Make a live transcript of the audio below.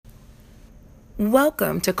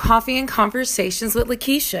Welcome to Coffee and Conversations with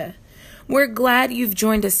Lakeisha. We're glad you've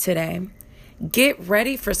joined us today. Get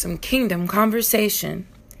ready for some kingdom conversation.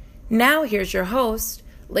 Now here's your host,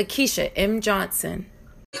 Lakeisha M. Johnson.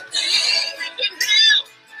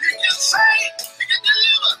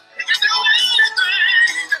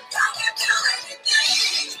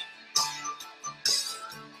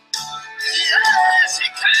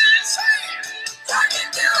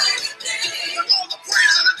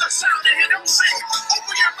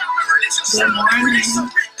 Good morning.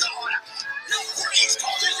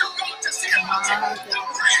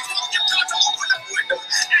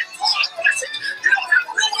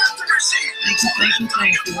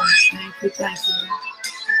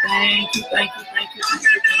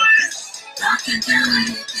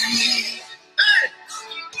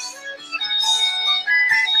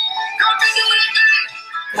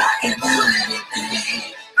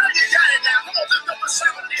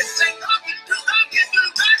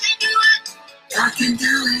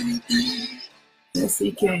 Yes,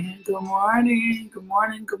 he can. Good morning. Good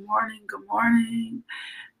morning. Good morning. Good morning.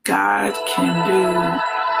 God can do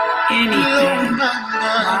anything.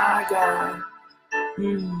 My God.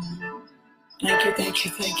 Thank you, thank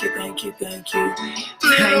you, thank you, thank you, thank you.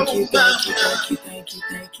 Thank you, thank you, thank you, thank you,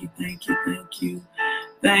 thank you, thank you, thank you.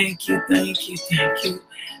 Thank you, thank you, thank you.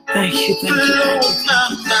 Thank you, thank you, thank you,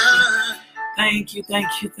 thank you. Thank you,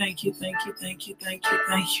 thank you, thank you, thank you, thank you, thank you,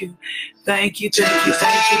 thank you. Thank you, thank you,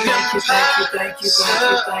 thank you, thank you, thank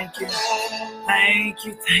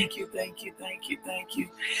you, thank you, thank you, thank you.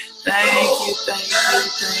 Thank you, thank you,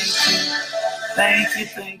 thank you, thank you. Thank you,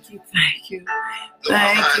 thank you, thank you.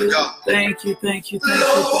 Thank you, thank you, thank you, thank you, thank you,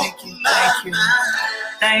 thank you, thank you.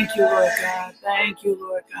 Thank you, Lord God. Thank you,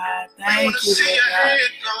 Lord God. Thank you, Lord God.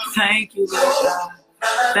 Thank you, Lord God.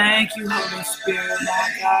 Thank you, Holy Spirit. My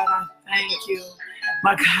God, I thank you.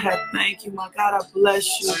 My God, I thank you. My God, I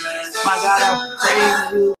bless you. My God, I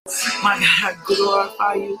praise you. My God, I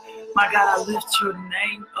glorify you. My God, I lift your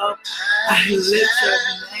name up. I lift your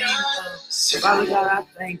name up. Father God, I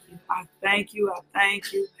thank you. I thank you. I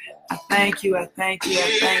thank you. I thank you. I thank you.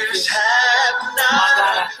 I thank you. My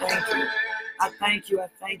God, I thank you. I thank you. I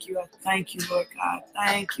thank you. I thank you, Lord God.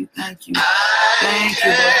 Thank you. Thank you. Thank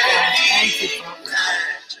you, Lord God. Thank you, Father.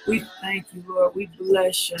 We thank you, Lord. We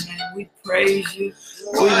bless your name. We praise you.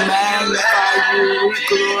 We magnify you. We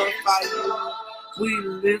glorify you. We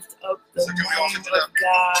lift up the name of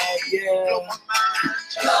God. Yeah.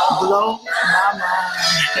 Blow my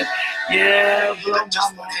mind. Yeah, blow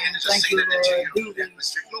my mind. Thank you, Lord. Do the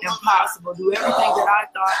impossible. Do everything that I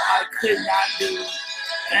thought I could not do.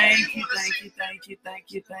 Thank you, thank you, thank you,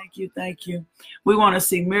 thank you, thank you, thank you. We want to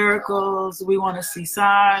see miracles. We want to see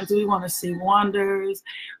signs. We want to see wonders.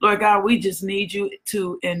 Lord God, we just need you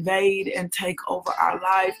to invade and take over our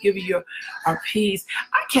life, give you our peace.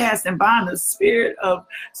 I cast and bind the spirit of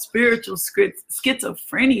spiritual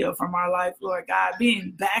schizophrenia from our life, Lord God,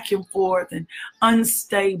 being back and forth and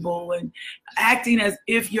unstable and acting as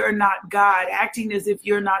if you're not God, acting as if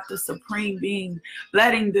you're not the supreme being,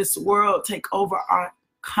 letting this world take over our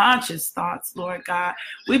conscious thoughts, Lord God.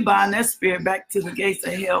 We bind that spirit back to the gates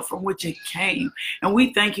of hell from which it came. And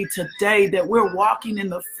we thank you today that we're walking in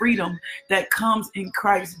the freedom that comes in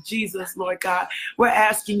Christ Jesus, Lord God. We're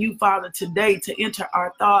asking you, Father, today to enter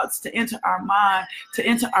our thoughts, to enter our mind, to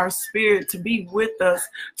enter our spirit, to be with us,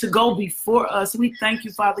 to go before us. We thank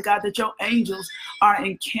you, Father God, that your angels are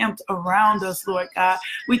encamped around us, Lord God.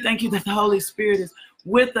 We thank you that the Holy Spirit is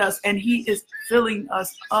with us and he is filling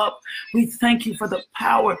us up. We thank you for the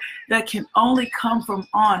power that can only come from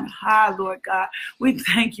on high, Lord God. We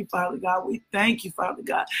thank you, Father God. We thank you, Father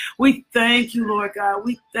God. We thank you, Lord God.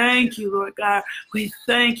 We thank you, Lord God. We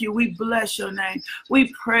thank you. We bless your name.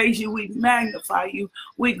 We praise you. We magnify you.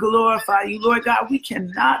 We glorify you, Lord God. We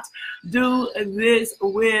cannot do this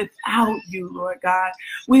without you, Lord God.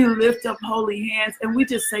 We lift up holy hands and we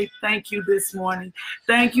just say thank you this morning.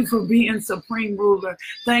 Thank you for being supreme ruler.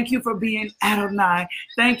 Thank you for being Adonai.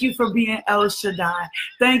 Thank you for being El Shaddai.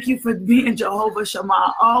 Thank you for being Jehovah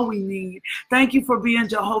Shammah, all we need. Thank you for being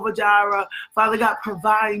Jehovah Jireh, Father God,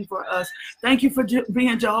 providing for us. Thank you for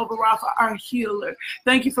being Jehovah Rapha, our healer.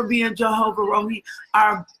 Thank you for being Jehovah Rohi,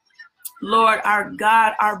 our Lord, our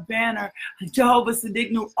God, our banner, Jehovah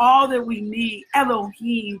Siddiqnu, all that we need,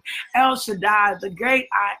 Elohim, El Shaddai, the great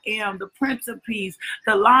I am, the Prince of Peace,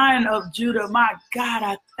 the Lion of Judah. My God,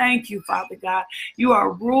 I thank you, Father God. You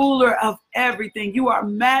are ruler of everything. You are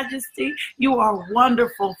majesty. You are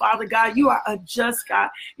wonderful, Father God. You are a just God.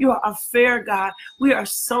 You are a fair God. We are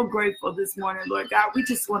so grateful this morning, Lord God. We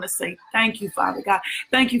just want to say thank you, Father God.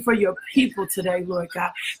 Thank you for your people today, Lord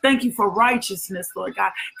God. Thank you for righteousness, Lord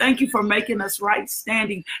God. Thank you for making us right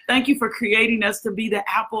standing. Thank you for creating us to be the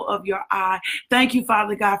apple of your eye. Thank you,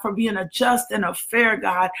 Father God, for being a just and a fair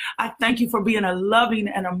God. I thank you for being a loving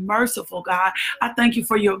and a merciful God. I thank you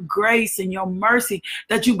for your grace and your mercy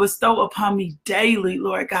that you bestow upon me daily,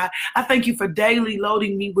 Lord God. I thank you for daily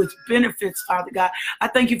loading me with benefits, Father God. I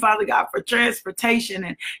thank you, Father God, for transportation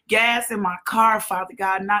and gas in my car, Father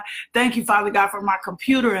God. And I thank you, Father God, for my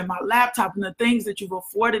computer and my laptop and the things that you've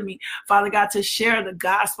afforded me, Father God, to share the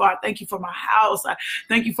gospel. I thank you for my house. I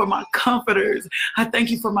thank you for my comforters. I thank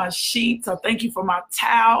you for my sheets. I thank you for my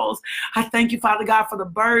towels. I thank you, Father God, for the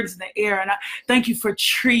birds in the air. And I thank you for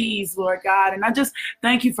trees, Lord God. And I just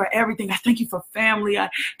thank you for everything. I thank you for family. I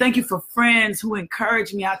thank you for friends who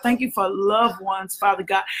encourage me. I thank you for loved ones, Father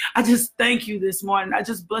God. I just thank you this morning. I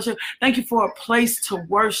just bless you. Thank you for a place to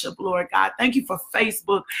worship, Lord God. Thank you for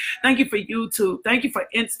Facebook. Thank you for YouTube. Thank you for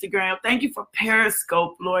Instagram. Thank you for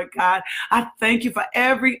Periscope, Lord God. I thank you for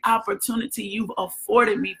every opportunity you've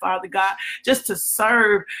afforded me, Father God, just to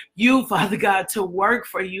serve you, Father God, to work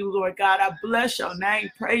for you, Lord God. I bless your name,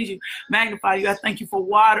 praise you, magnify you. I thank you for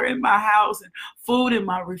water in my house and food in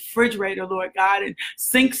my refrigerator, Lord God, and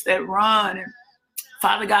sinks that run, and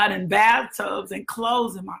Father God, in bathtubs and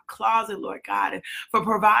clothes in my closet, Lord God, and for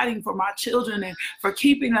providing for my children and for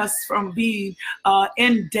keeping us from being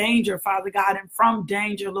in danger, Father God, and from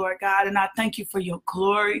danger, Lord God. And I thank you for your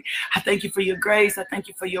glory. I thank you for your grace. I thank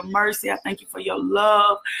you for your mercy. I thank you for your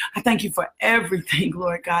love. I thank you for everything,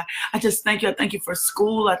 Lord God. I just thank you. I thank you for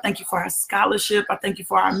school. I thank you for our scholarship. I thank you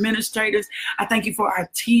for our administrators. I thank you for our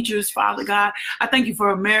teachers, Father God. I thank you for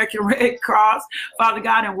American Red Cross, Father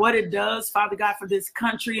God, and what it does, Father God, for this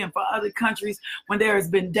country and for other countries when there has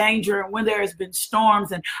been danger and when there has been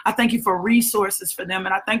storms. And I thank you for resources for them.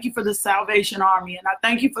 And I thank you for the Salvation Army. And I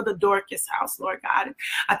thank you for the Dorcas House, Lord God. And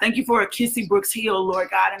I thank you for a Kissy Brooks Hill, Lord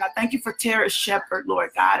God. And I thank you for Terrace Shepherd,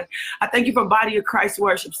 Lord God. And I thank you for Body of Christ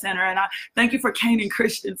Worship Center. And I thank you for Canaan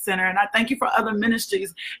Christian Center. And I thank you for other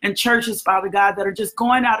ministries and churches, Father God, that are just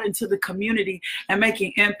going out into the community and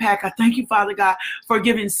making impact. I thank you, Father God, for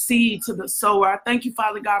giving seed to the sower. I thank you,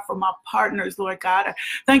 Father God, for my partners, Lord God. I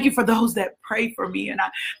thank you for those that pray for me. And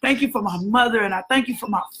I thank you for my mother. And I thank you for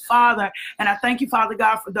my father. And I thank you, Father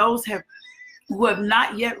God, for those who have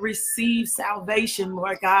not yet received salvation,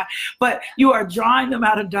 Lord God, but you are drawing them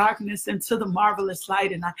out of darkness into the marvelous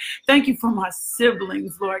light. And I thank you for my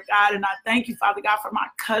siblings, Lord God. And I thank you, Father God, for my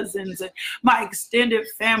cousins and my extended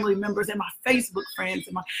family members and my Facebook friends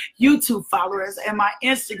and my YouTube followers and my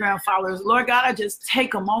Instagram followers. Lord God, I just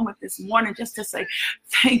take a moment this morning just to say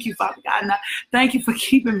thank you, Father God. And I thank you for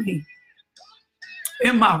keeping me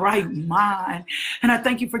in my right mind. And I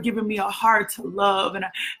thank you for giving me a heart to love. And I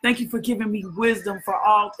thank you for giving me wisdom for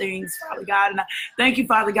all things, Father God. And I thank you,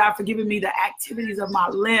 Father God, for giving me the activities of my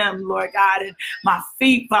limb, Lord God, and my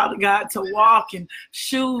feet, Father God, to walk, and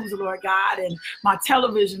shoes, Lord God, and my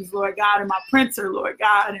televisions, Lord God, and my printer, Lord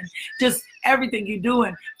God, and just everything you do,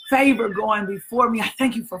 and favor going before me. I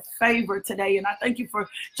thank you for favor today. And I thank you for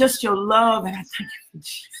just your love. And I thank you for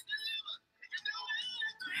Jesus.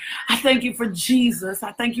 I thank you for Jesus.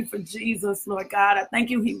 I thank you for Jesus, Lord God. I thank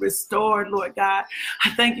you he restored, Lord God.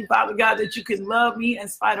 I thank you, Father God, that you can love me in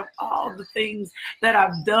spite of all the things that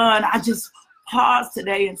I've done. I just pause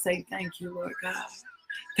today and say thank you, Lord God.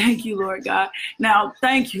 Thank you, Lord God. Now,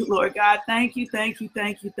 thank you, Lord God. Thank you, thank you,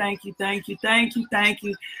 thank you, thank you, thank you, thank you, thank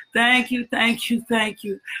you, thank you, thank you, thank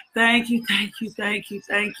you, thank you, thank you, thank you,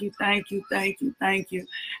 thank you, thank you, thank you, thank you.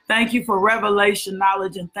 Thank you for revelation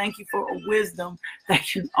knowledge, and thank you for a wisdom that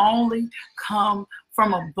can only come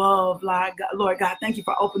from above, Lord God. Thank you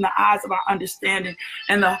for opening the eyes of our understanding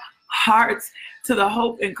and the hearts to the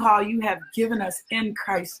hope and call you have given us in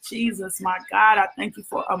Christ Jesus. My God, I thank you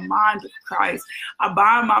for a mind of Christ. I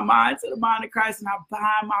bind my mind to the mind of Christ, and I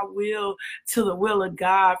bind my will to the will of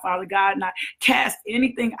God, Father God. And I cast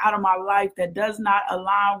anything out of my life that does not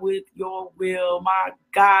align with your will. My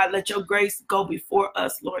God, let your grace go before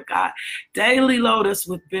us, Lord God. Daily load us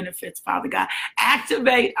with benefits, Father God.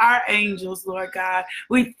 Activate our angels, Lord God.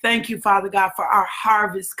 We thank you, Father God, for our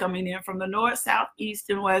harvest coming in from the north, south, east,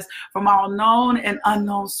 and west, from all known and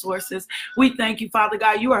unknown sources. We thank you, Father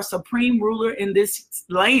God. You are supreme ruler in this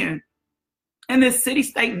land, in this city,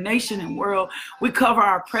 state, nation, and world. We cover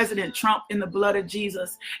our President Trump in the blood of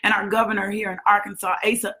Jesus, and our governor here in Arkansas,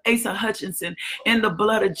 Asa Hutchinson, in the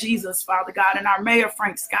blood of Jesus, Father God, and our Mayor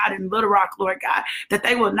Frank Scott in Little Rock, Lord God, that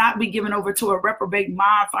they will not be given over to a reprobate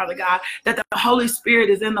mind, Father God, that the Holy Spirit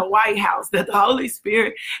is in the White House, that the Holy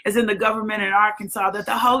Spirit is in the government in Arkansas, that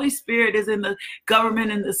the Holy Spirit is in the government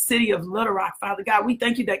in the city of Little Rock, Father God. We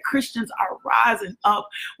thank you that Christians are rising up.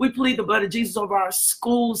 We plead the blood of Jesus over our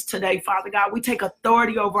schools today, Father God. We We take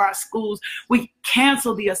authority over our schools. We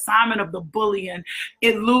cancel the assignment of the bullying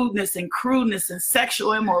and lewdness and crudeness and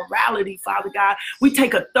sexual immorality, Father God. We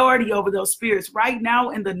take authority over those spirits right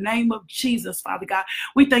now in the name of Jesus, Father God.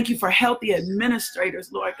 We thank you for healthy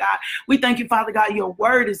administrators, Lord God. We thank you, Father God, your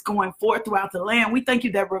word is going forth throughout the land. We thank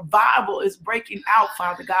you that revival is breaking out,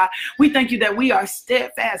 Father God. We thank you that we are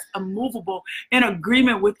steadfast, immovable, in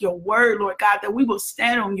agreement with your word, Lord God, that we will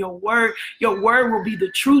stand on your word. Your word will be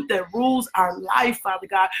the truth that rules our life, Father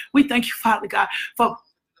God. We thank you, Father God, for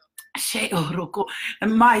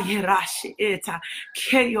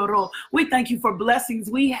we thank you for blessings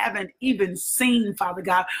we haven't even seen, Father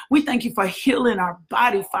God. We thank you for healing our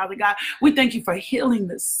body, Father God. We thank you for healing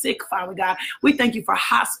the sick, Father God. We thank you for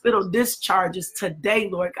hospital discharges today,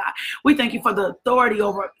 Lord God. We thank you for the authority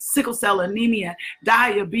over sickle cell anemia,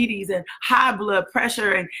 diabetes, and high blood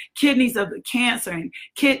pressure, and kidneys of the cancer, and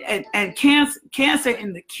cancer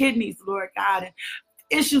in the kidneys, Lord God, and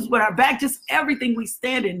issues with our back, just everything we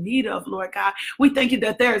stand in need of, Lord God. We thank you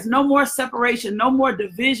that there is no more separation, no more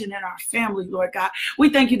division in our family, Lord God. We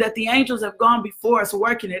thank you that the angels have gone before us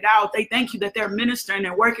working it out. They thank you that they're ministering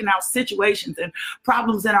and working out situations and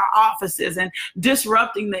problems in our offices and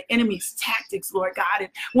disrupting the enemy's tactics, Lord God. And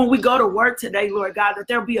when we go to work today, Lord God, that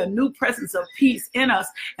there'll be a new presence of peace in us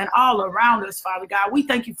and all around us, Father God. We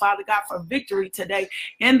thank you, Father God, for victory today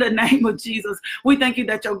in the name of Jesus. We thank you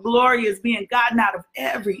that your glory is being gotten out of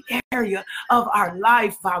every area of our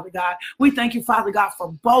life, Father God. We thank you, Father God,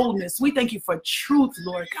 for boldness. We thank you for truth,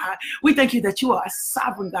 Lord God. We thank you that you are a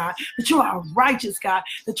sovereign God, that you are a righteous God,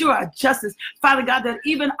 that you are a justice, Father God, that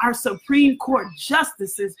even our Supreme Court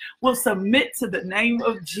justices will submit to the name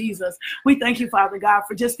of Jesus. We thank you, Father God,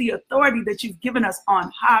 for just the authority that you've given us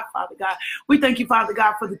on high, Father God. We thank you, Father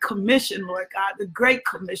God, for the commission, Lord God, the great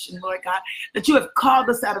commission, Lord God, that you have called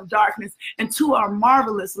us out of darkness into our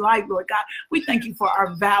marvelous light, Lord God. We thank you for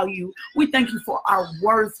our value. We thank you for our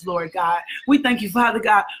worth, Lord God. We thank you, Father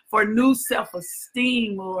God, for new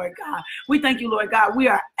self-esteem, Lord God. We thank you, Lord God. We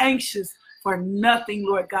are anxious for nothing,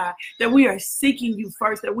 Lord God, that we are seeking you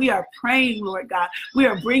first, that we are praying, Lord God. We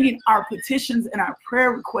are bringing our petitions and our prayer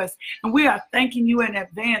requests, and we are thanking you in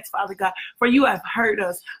advance, Father God, for you have heard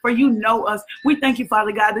us, for you know us. We thank you,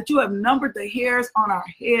 Father God, that you have numbered the hairs on our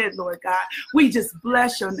head, Lord God. We just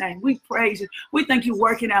bless your name. We praise you. We thank you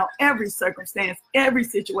working out every circumstance, every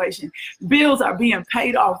situation. Bills are being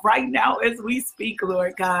paid off right now as we speak,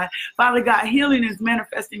 Lord God. Father God, healing is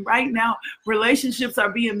manifesting right now. Relationships are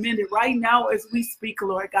being mended right now as we speak,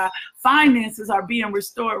 Lord God. Finances are being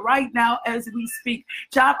restored right now as we speak.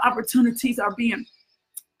 Job opportunities are being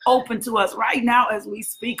open to us right now as we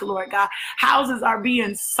speak, Lord God. Houses are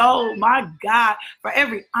being sold, my God, for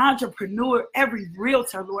every entrepreneur, every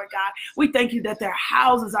realtor, Lord God. We thank you that their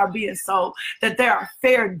houses are being sold, that there are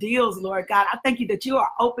fair deals, Lord God. I thank you that you are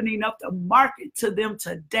opening up the market to them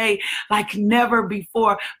today like never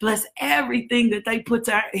before. Bless everything that they put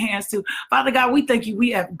their hands to. Father God, we thank you. We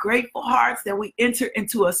have grateful hearts that we enter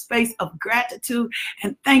into a space of gratitude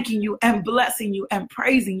and thanking you and blessing you and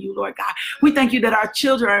praising you, Lord God. We thank you that our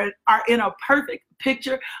children are in a perfect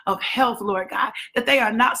picture of health, Lord God, that they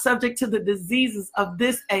are not subject to the diseases of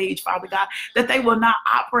this age, Father God, that they will not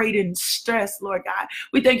operate in stress, Lord God.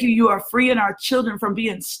 We thank you, you are freeing our children from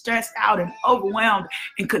being stressed out and overwhelmed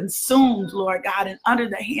and consumed, Lord God, and under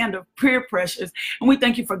the hand of peer pressures. And we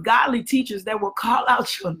thank you for godly teachers that will call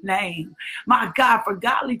out your name. My God, for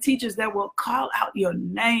godly teachers that will call out your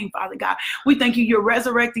name, Father God. We thank you, you're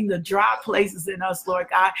resurrecting the dry places in us, Lord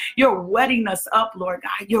God. You're wetting us up, Lord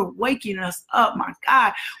God. You're waking us up, my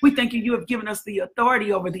God. We thank you, you have given us the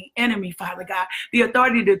authority over the enemy, Father God, the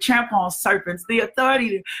authority to trample on serpents, the authority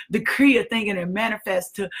to decree a thing and it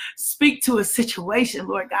manifests, to speak to a situation,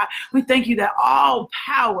 Lord God. We thank you that all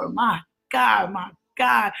power, my God,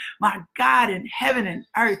 in heaven and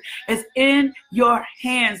earth is in your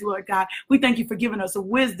hands, Lord God. We thank you for giving us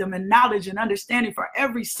wisdom and knowledge and understanding for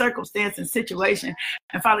every circumstance and situation.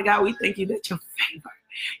 And Father God, we thank you that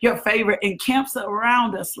your favor encamps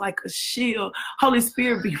around us like a shield. Holy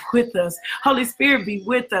Spirit, be with us. Holy Spirit, be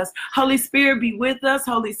with us. Holy Spirit, be with us.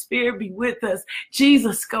 Holy Spirit, be with us.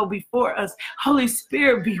 Jesus, go before us. Holy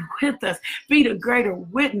Spirit, be with us. Be the greater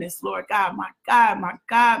witness, Lord God. My God, my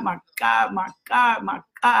God, my God, my God, my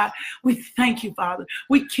God. We thank you, Father.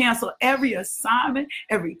 We cancel every assignment,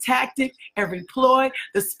 every tactic, every ploy,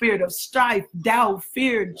 the spirit of strife, doubt,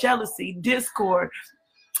 fear, jealousy, discord,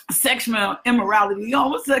 sexual immorality,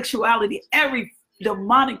 homosexuality, every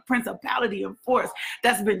demonic principality and force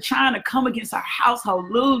that's been trying to come against our household,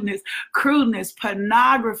 lewdness, crudeness,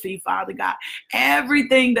 pornography, Father God,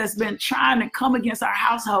 everything that's been trying to come against our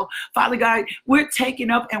household, Father God, we're taking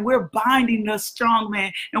up and we're binding the strong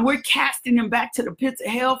man and we're casting him back to the pits of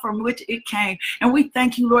hell from which it came. And we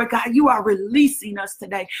thank you, Lord God, you are releasing us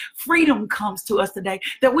today. Freedom comes to us today,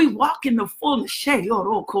 that we walk in the fullness.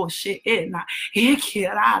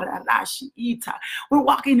 We're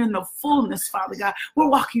walking in the fullness, Father God. We're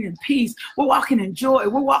walking in peace. We're walking in joy.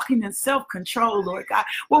 We're walking in self-control, Lord God.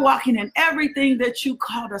 We're walking in everything that you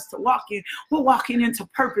called us to walk in. We're walking into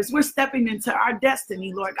purpose. We're stepping into our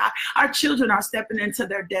destiny, Lord God. Our children are stepping into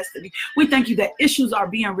their destiny. We thank you that issues are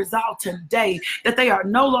being resolved today, that they are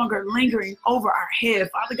no longer lingering over our head,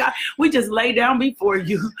 Father God. We just lay down before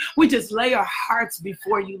you. We just lay our hearts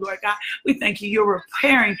before you, Lord God. We thank you. You're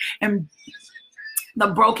repairing and the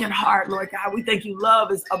broken heart, Lord God. We thank you.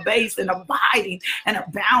 Love is abased and abiding and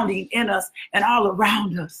abounding in us and all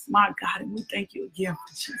around us, my God. And we thank you again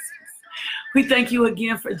for Jesus. We thank you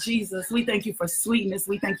again for Jesus. We thank you for sweetness.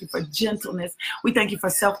 We thank you for gentleness. We thank you for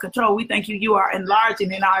self-control. We thank you. You are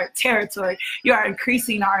enlarging in our territory. You are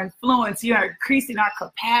increasing our influence. You are increasing our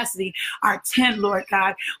capacity, our tent, Lord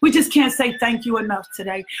God. We just can't say thank you enough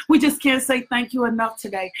today. We just can't say thank you enough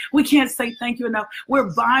today. We can't say thank you enough.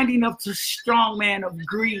 We're binding up the strong man of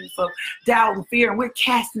grief, of doubt and fear, and we're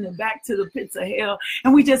casting it back to the pits of hell.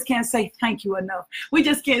 And we just can't say thank you enough. We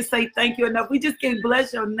just can't say thank you enough. We just can't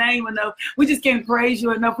bless your name enough. We just can't praise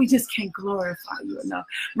you enough. We just can't glorify you enough.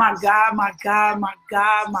 My God, my God, my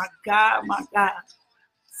God, my God, my God.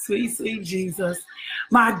 Sweet, sweet Jesus.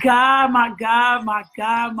 My God, my God, my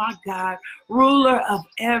God, my God. Ruler of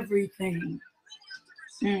everything.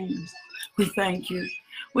 We thank you.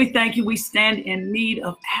 We thank you. We stand in need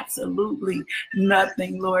of absolutely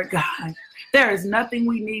nothing, Lord God. There is nothing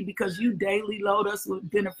we need because you daily load us with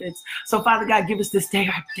benefits. So, Father God, give us this day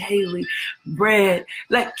our daily bread.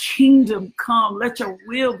 Let kingdom come. Let your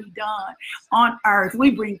will be done on earth.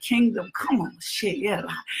 We bring kingdom, come on, shit, yeah,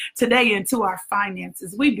 today into our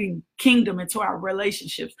finances. We bring kingdom into our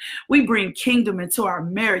relationships. We bring kingdom into our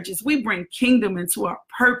marriages. We bring kingdom into our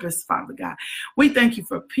purpose, Father God. We thank you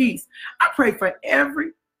for peace. I pray for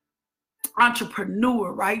every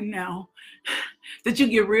entrepreneur right now that you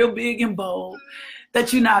get real big and bold,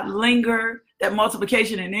 that you not linger, that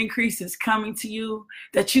multiplication and increase is coming to you,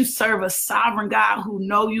 that you serve a sovereign God who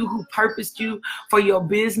know you, who purposed you for your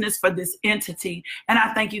business, for this entity. And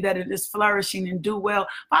I thank you that it is flourishing and do well.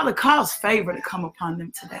 Father, cause favor to come upon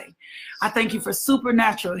them today. I thank you for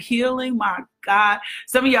supernatural healing, my God.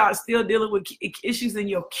 Some of y'all are still dealing with issues in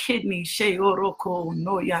your kidney. Just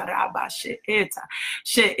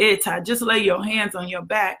lay your hands on your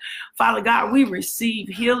back. Father God, we receive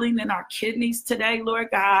healing in our kidneys today, Lord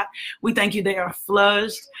God. We thank you they are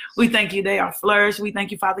flushed. We thank you they are flourished. We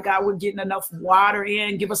thank you, Father God, we're getting enough water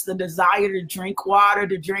in. Give us the desire to drink water,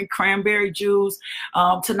 to drink cranberry juice,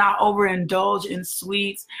 to not overindulge in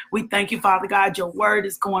sweets. We thank you, Father God, your word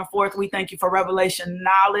is going forth. We thank you for revelation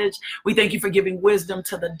knowledge. We thank you for giving wisdom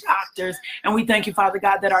to the doctors. And we thank you, Father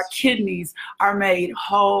God, that our kidneys are made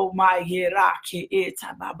whole.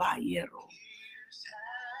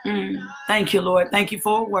 Thank you, Lord. Thank you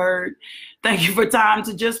for a word. Thank you for time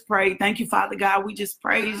to just pray. Thank you, Father God. We just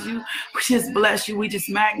praise you. We just bless you. We just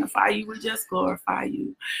magnify you. We just glorify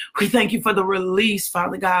you. We thank you for the release,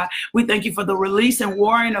 Father God. We thank you for the release and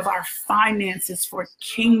warring of our finances for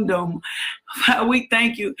kingdom. We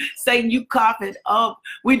thank you. Satan, you cough it up.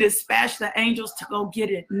 We dispatch the angels to go get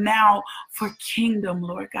it now for kingdom,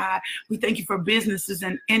 Lord God. We thank you for businesses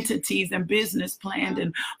and entities and business plans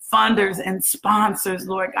and funders and sponsors,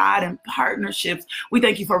 Lord God, and partnerships. We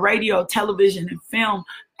thank you for radio, television, and film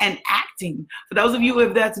and acting. For those of you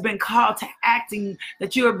if that's been called to acting,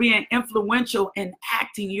 that you are being influential in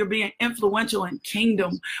acting, you're being influential in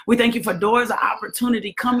kingdom. We thank you for doors of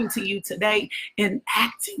opportunity coming to you today in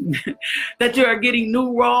acting, that you are getting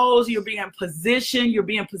new roles, you're being positioned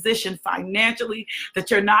financially, that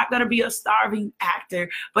you're not going to be a starving actor,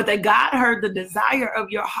 but that God heard the desire of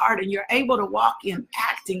your heart and you're able to walk in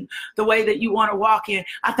acting the way that you want to walk in.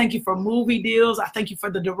 I thank you for movie deals. I thank you for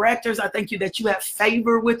the directors. I thank you that you have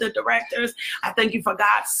favor with the directors. I thank you for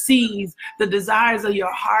God sees the desires of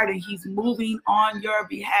your heart and he's moving on your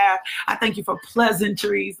behalf. I thank you for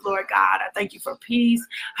pleasantries, Lord God. I thank you for peace.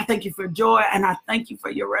 I thank you for joy. And I thank you for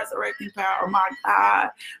your resurrecting power. My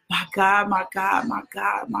God, my God, my God, my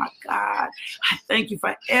God, my God. I thank you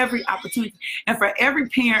for every opportunity and for every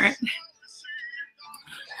parent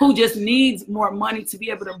who just needs more money to be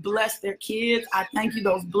able to bless their kids. I thank you.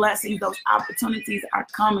 Those blessings, those opportunities are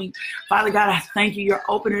coming. Father God, I thank you. You're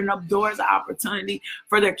opening up doors of opportunity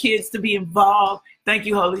for their kids to be involved. Thank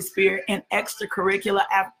you, Holy Spirit, in extracurricular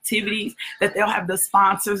activities, that they'll have the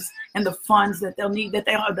sponsors and the funds that they'll need, that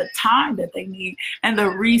they'll have the time that they need and the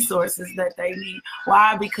resources that they need.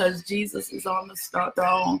 Why? Because Jesus is on the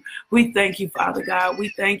throne. We thank you, Father God. We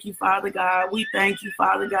thank you, Father God. We thank you,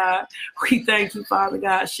 Father God. We thank you, Father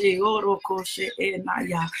God.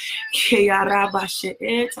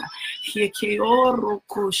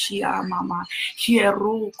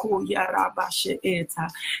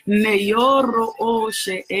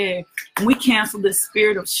 We cancel the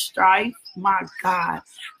spirit of strife, my God,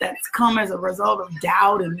 that's come as a result of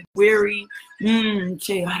doubt and weary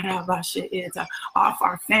off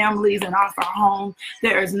our families and off our home.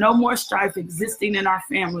 There is no more strife existing in our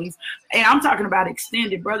families. And I'm talking about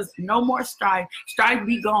extended, brothers. No more strife. Strife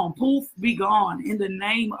be gone. Poof, be gone in the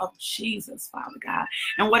name of Jesus, Father God.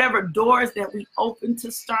 And whatever doors that we open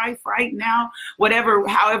to strife right now,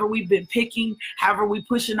 however we've been picking, however we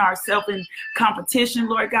pushing ourselves in competition,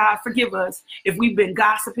 Lord God, forgive us. If we've been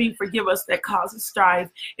gossiping, forgive us that causes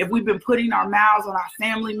strife. If we've been putting our mouths on our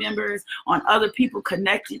family members, on other people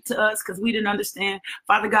connected to us because we didn't understand,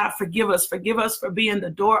 Father God, forgive us. Forgive us for being the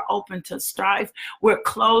door open to strife. We're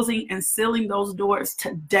closing and sealing those doors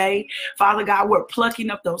today. Father God, we're plucking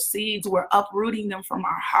up those seeds. We're uprooting them from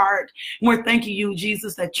our heart. And we're thanking you,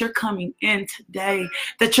 Jesus, that you're coming in today,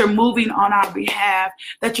 that you're moving on our behalf,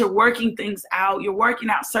 that you're working things out. You're working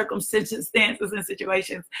out circumstances and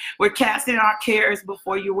situations. We're casting our cares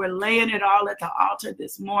before you. We're laying it all at the altar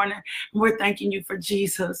this morning. We're thanking you for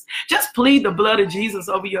Jesus. Just plead the blood of Jesus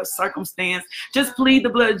over your circumstance. Just plead the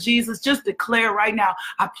blood of Jesus. Just declare right now,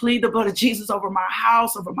 I plead the blood of Jesus over my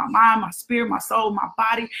house, over my mind, my spirit, my soul, my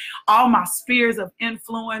body, all my spheres of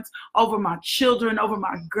influence, over my children, over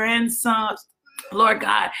my grandsons. Lord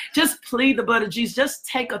God, just plead the blood of Jesus. Just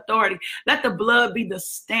take authority. Let the blood be the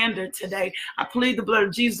standard today. I plead the blood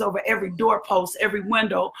of Jesus over every doorpost, every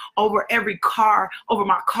window, over every car,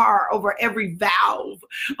 over every valve,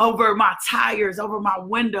 over my tires, over my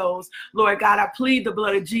windows. Lord God, I plead the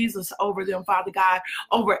blood of Jesus over them, Father God,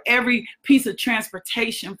 over every piece of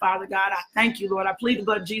transportation, Father God. I thank you, Lord. I plead the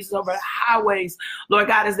blood of Jesus over the highways, Lord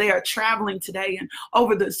God, as they are traveling today, and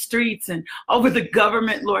over the streets, and over the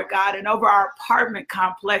government, Lord God, and over our apartment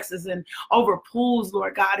complexes, and over pools,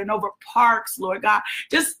 Lord God, and over parks, Lord God.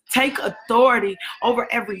 Just take authority over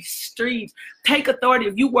every street. Take authority.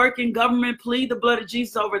 If you work in government, plead the blood of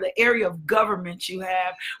Jesus over the area of government you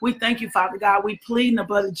have. We thank you, Father God. We plead the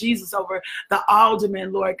blood of Jesus over the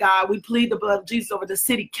aldermen, Lord God. We plead the blood of Jesus over the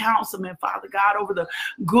city councilmen, Father God, over the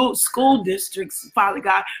school districts, Father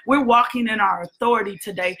God. We're walking in our authority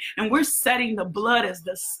today, and we're setting the blood as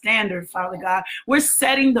the standard, Father God. We're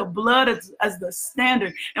setting the blood as the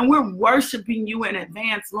standard, and we're worshiping you in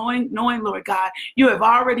advance, knowing, Lord God, you have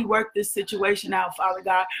already worked this situation out, Father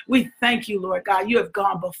God. We thank you, Lord God. You have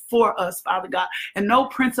gone before us, Father God, and no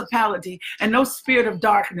principality and no spirit of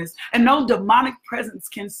darkness and no demonic presence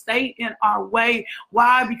can stay in our way.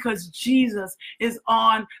 Why? Because Jesus is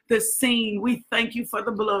on the scene. We thank you for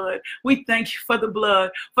the blood. We thank you for the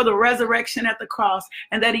blood, for the resurrection at the cross,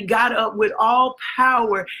 and that he got up with all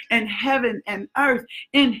power in heaven and earth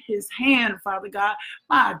in his hand, Father God.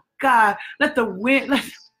 My God, let the wind,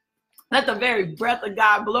 let the very breath of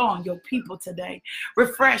God blow on your people today.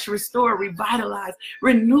 Refresh, restore, revitalize,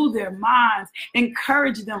 renew their minds,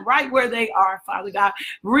 encourage them right where they are, Father God.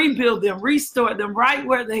 Rebuild them, restore them right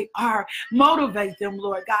where they are. Motivate them,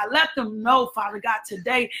 Lord God. Let them know, Father God,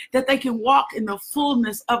 today that they can walk in the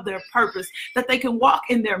fullness of their purpose, that they can walk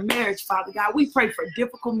in their marriage, Father God. We pray for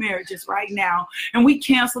difficult marriages right now, and we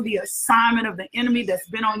cancel the assignment of the enemy that's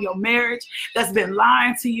been on your marriage, that's been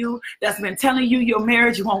lying to you, that's been telling you your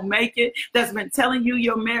marriage won't make it, that's been telling you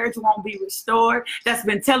your marriage won't be restored, that's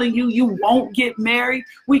been telling you you won't get married.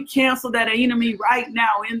 We cancel that enemy right now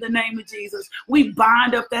in the name of Jesus. We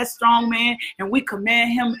bind up that strong man, and we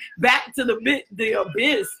command him back to the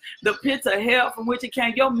abyss, the pits of hell from which it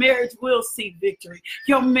came. Your marriage will see victory.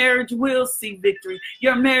 Your marriage will see victory.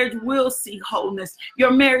 Your marriage will see wholeness. Your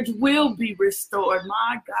marriage will be restored.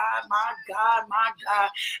 My God, my God, my God.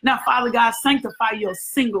 Now, Father God, sanctify your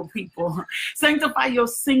single people. Sanctify your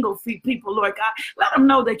single people, Lord God. Let them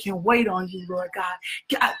know they can wait on you, Lord God.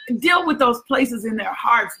 God, deal with those places in their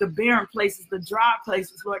hearts, the barren places, the dry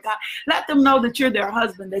places, Lord God. Let them know that you're their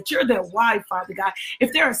husband, that you're their wife, Father God.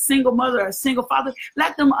 If they're a single mother or a single father,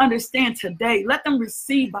 let them understand today. Let them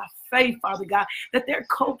receive by faith, Father God, that they're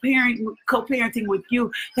co-parenting with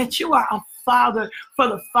you, that you are a father for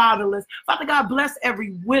the fatherless. Father God, bless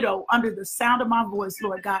every widow under the sound of my voice,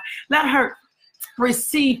 Lord God. Let her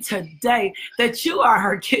receive today that you are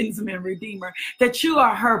her kinsman redeemer, that you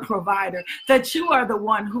are her provider, that you are the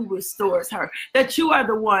one who restores her, that you are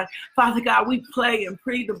the one, Father God, we play and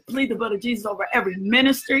plead the blood of Jesus over every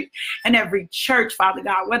ministry and every church, Father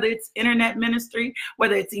God, whether it's internet ministry,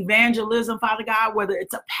 whether it's evangelism, Father God, whether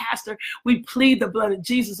it's a pastor, we plead the blood of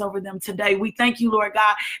Jesus over them today. We thank you, Lord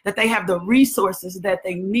God, that they have the resources that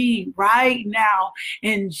they need right now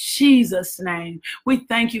in Jesus' name. We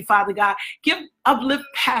thank you, Father God. Uplift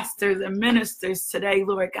pastors and ministers today,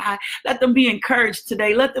 Lord God. Let them be encouraged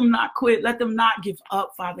today. Let them not quit. Let them not give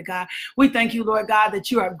up, Father God. We thank you, Lord God, that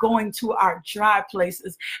you are going to our dry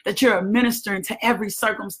places, that you're ministering to every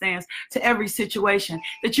circumstance, to every situation,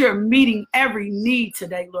 that you're meeting every need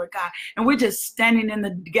today, Lord God. And we're just standing in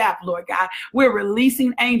the gap, Lord God. We're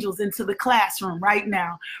releasing angels into the classroom right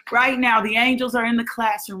now. Right now, the angels are in the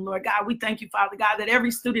classroom, Lord God. We thank you, Father God, that every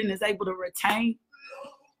student is able to retain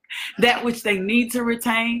that which they need to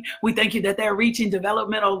retain. We thank you that they're reaching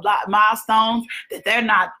developmental milestones, that they're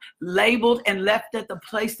not labeled and left at the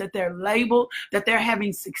place that they're labeled, that they're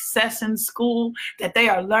having success in school, that they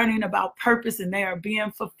are learning about purpose and they are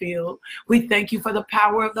being fulfilled. We thank you for the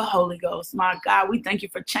power of the Holy Ghost. My God, we thank you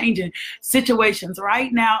for changing situations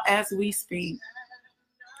right now as we speak.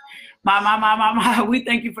 We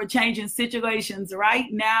thank you for changing situations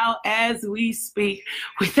right now as we speak.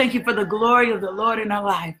 We thank you for the glory of the Lord in our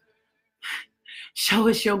life. Show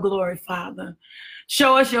us your glory, Father.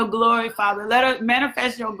 Show us your glory, Father. Let us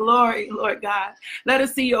manifest your glory, Lord God. Let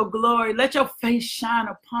us see your glory. Let your face shine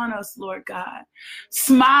upon us, Lord God.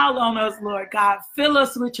 Smile on us, Lord God. Fill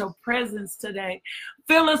us with your presence today.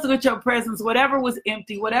 Fill us with your presence. Whatever was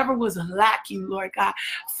empty, whatever was lacking, Lord God.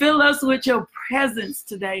 Fill us with your presence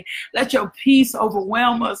today. Let your peace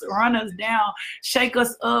overwhelm us, run us down, shake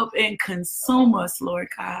us up, and consume us, Lord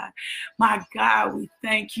God. My God, we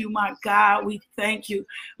thank you. My God, we thank you.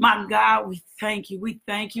 My God, we thank you. We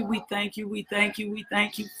thank you. We thank you. We thank you. We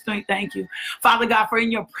thank you. We thank you. Father God, for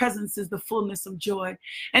in your presence is the fullness of joy,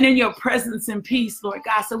 and in your presence and peace, Lord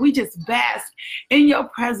God. So we just bask in your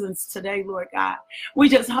presence today, Lord God. We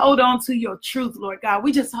just hold on to your truth, Lord God.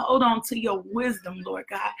 We just hold on to your wisdom, Lord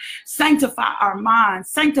God. Sanctify our minds,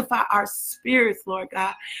 sanctify our spirits, Lord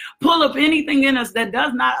God. Pull up anything in us that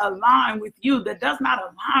does not align with you, that does not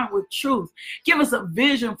align with truth. Give us a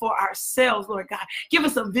vision for ourselves, Lord God. Give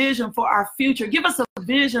us a vision for our future. Give us a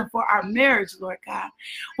vision for our marriage, Lord God.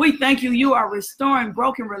 We thank you. You are restoring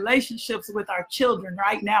broken relationships with our children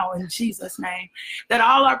right now in Jesus' name. That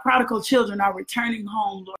all our prodigal children are returning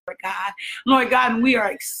home, Lord God. Lord God, and we are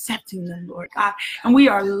accepting them, Lord God, and we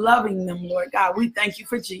are loving them, Lord God. We thank you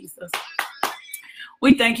for Jesus.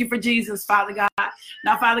 We thank you for Jesus, Father God.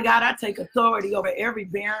 Now, Father God, I take authority over every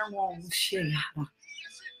barren womb.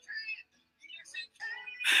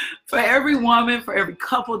 For every woman, for every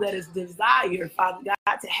couple that is desired, Father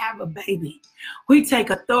God, to have a baby. We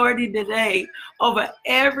take authority today over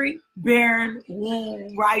every barren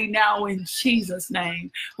womb right now in Jesus'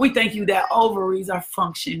 name. We thank you that ovaries are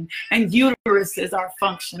functioning and uteruses are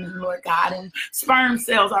functioning, Lord God, and sperm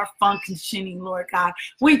cells are functioning, Lord God.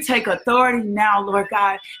 We take authority now, Lord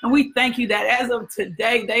God, and we thank you that as of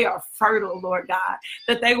today, they are fertile, Lord God,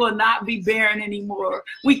 that they will not be barren anymore.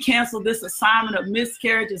 We cancel this assignment of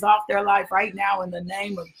miscarriages off their life right now in the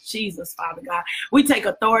name of Jesus, Father God. We take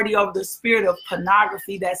authority over the spirit of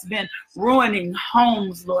pornography that's been ruining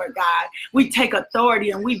homes, Lord God. We take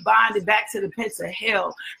authority and we bind it back to the pits of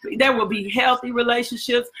hell. There will be healthy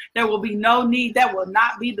relationships. There will be no need. That will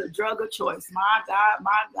not be the drug of choice. My God,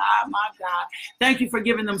 my God, my God. Thank you for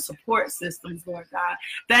giving them support systems, Lord God.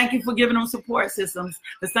 Thank you for giving them support systems.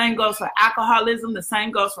 The same goes for alcoholism. The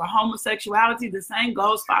same goes for homosexuality. The same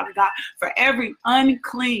goes, Father God, for every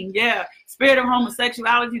unclean, spirit of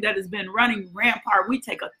homosexuality that has been running rampart. We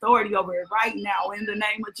take authority over it right now in the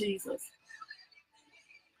name of Jesus.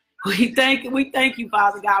 We thank you,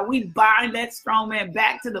 Father God. We bind that strong man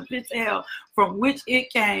back to the pits of hell from which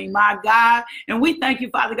it came, my God. And we thank you,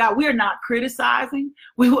 Father God. We are not criticizing.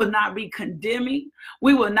 We will not be condemning.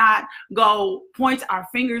 We will not go point our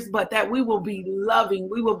fingers, but that we will be loving.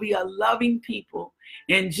 We will be a loving people.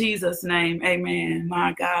 In Jesus' name, amen.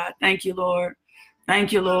 My God. Thank you, Lord.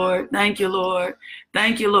 Thank you, Lord. Thank you, Lord.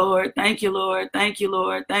 Thank you, Lord. Thank you, Lord. Thank you,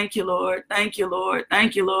 Lord. Thank you, Lord. Thank you, Lord.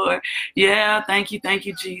 Thank you, Lord. Yeah, thank you. Thank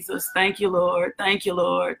you, Jesus. Thank you, Lord. Thank you,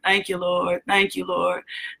 Lord. Thank you, Lord. Thank you, Lord.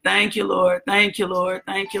 Thank you, Lord. Thank you, Lord.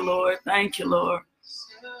 Thank you, Lord. Thank you, Lord.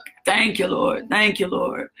 Thank you, Lord. Thank you,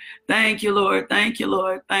 Lord. Thank you, Lord. Thank you,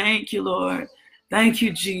 Lord. Thank you, Lord. Thank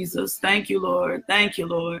you, Jesus. Thank you, Lord. Thank you,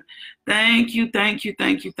 Lord. Thank you, thank you,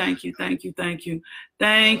 thank you, thank you, thank you, thank you.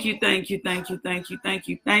 Thank you, thank you, thank you, thank you, thank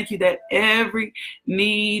you, thank you that every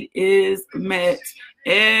need is met.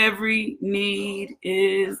 Every need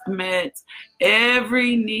is met.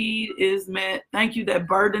 Every need is met. Thank you that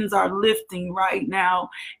burdens are lifting right now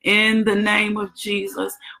in the name of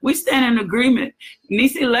Jesus. We stand in agreement.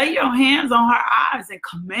 Nisi, lay your hands on her eyes and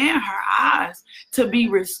command her eyes to be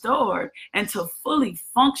restored and to fully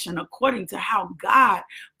function according to how God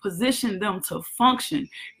position them to function.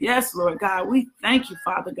 Yes, Lord God, we thank you,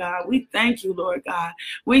 Father God. We thank you, Lord God.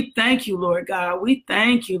 We thank you, Lord God. We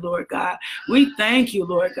thank you, Lord God. We thank you,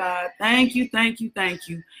 Lord God. Thank you, thank you, thank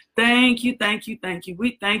you. Thank you, thank you, thank you.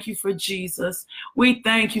 We thank you for Jesus. We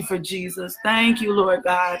thank you for Jesus. Thank you, Lord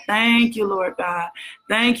God. Thank you, Lord God.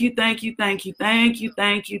 Thank you, thank you, thank you, thank you,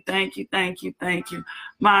 thank you, thank you, thank you, thank you.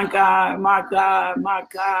 My God, my God, my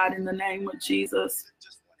God, in the name of Jesus.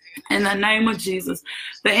 In the name of Jesus,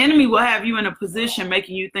 the enemy will have you in a position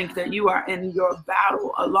making you think that you are in your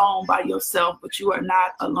battle alone by yourself, but you are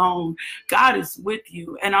not alone. God is with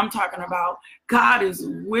you. And I'm talking about God is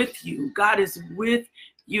with you. God is with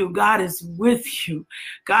you. God is with you.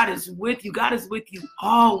 God is with you. God is with you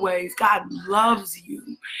always. God loves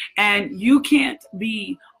you. And you can't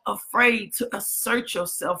be afraid to assert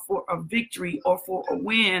yourself for a victory or for a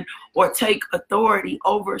win or take authority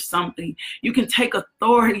over something. You can take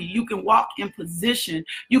authority. You can walk in position.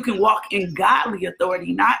 You can walk in godly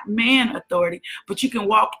authority, not man authority, but you can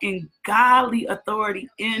walk in godly authority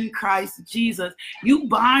in Christ Jesus. You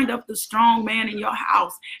bind up the strong man in your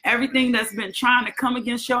house. Everything that's been trying to come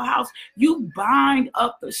against your house, you bind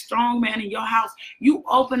up the strong man in your house. You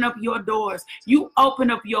open up your doors. You open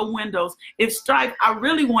up your windows. If strife, I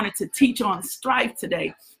really wanted to teach on strife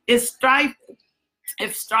today. If strife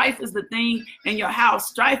is the thing in your house,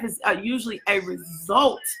 strife is usually a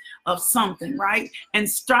result of something, right? And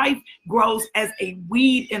strife grows as a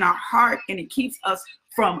weed in our heart, and it keeps us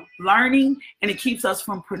from learning, and it keeps us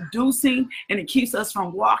from producing, and it keeps us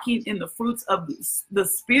from walking in the fruits of the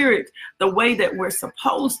Spirit the way that we're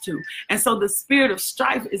supposed to. And so the spirit of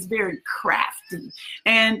strife is very crafty,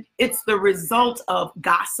 and it's the result of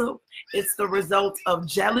gossip. It's the result of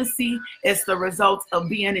jealousy. It's the result of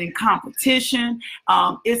being in competition.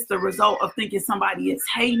 It's the result of thinking somebody is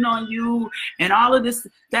hating on you and all of this.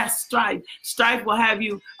 That's strife. Strife will have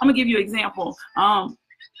you, I'm gonna give you an example.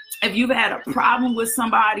 If you've had a problem with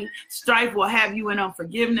somebody, strife will have you in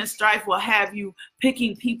unforgiveness. Strife will have you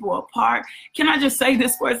picking people apart. Can I just say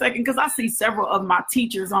this for a second? Because I see several of my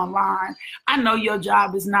teachers online. I know your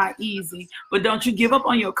job is not easy, but don't you give up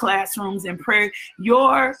on your classrooms and prayer.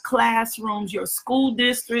 Your classrooms, your school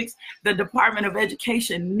districts, the Department of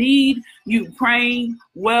Education need you praying,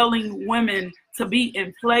 wailing women to be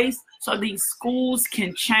in place so these schools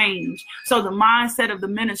can change. So the mindset of the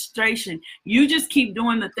administration, you just keep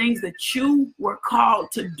doing the things that you were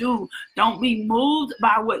called to do. Don't be moved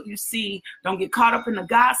by what you see. Don't get caught up in the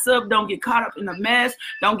gossip. Don't get caught up in the mess.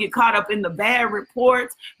 Don't get caught up in the bad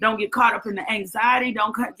reports. Don't get caught up in the anxiety.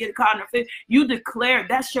 Don't get caught in the fear. You declare.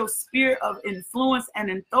 That's your spirit of influence and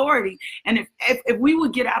authority. And if we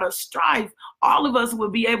would get out of strife, all of us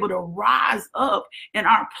would be able to rise up in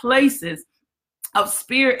our places of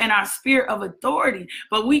spirit and our spirit of authority.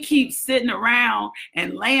 But we keep sitting around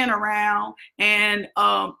and laying around and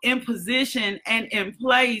in position and in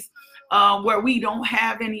place where we don't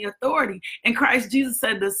have any authority. And Christ Jesus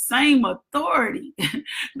said the same authority,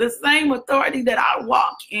 the same authority that I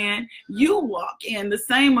walk in, you walk in. The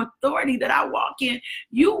same authority that I walk in,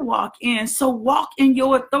 you walk in. So walk in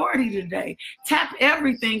your authority today. Tap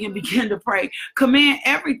everything and begin to pray. Command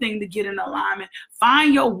everything to get in alignment.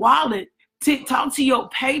 Find your wallet. Talk to your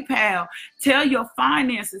PayPal. Tell your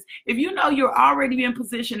finances. If you know you're already in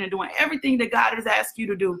position and doing everything that God has asked you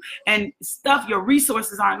to do and stuff, your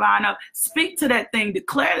resources aren't lined up, speak to that thing,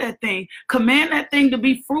 declare that thing, command that thing to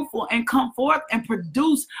be fruitful and come forth and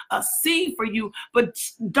produce a seed for you. But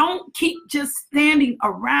don't keep just standing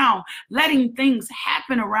around, letting things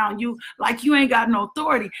happen around you like you ain't got no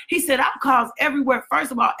authority. He said, I've caused everywhere.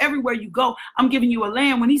 First of all, everywhere you go, I'm giving you a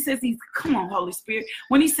land. When he says, come on, Holy Spirit.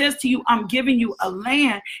 When he says to you, I'm giving you a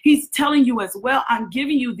land, he's telling you as well, I'm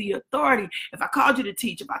giving you the authority. If I called you to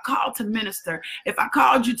teach, if I called to minister, if I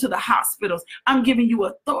called you to the hospitals, I'm giving you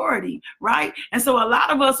authority, right? And so a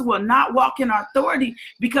lot of us will not walk in our authority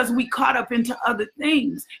because we caught up into other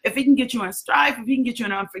things. If he can get you in strife, if he can get you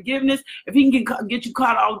in unforgiveness, if he can get you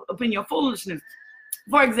caught all up in your foolishness,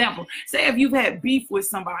 For example, say if you've had beef with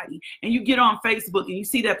somebody and you get on Facebook and you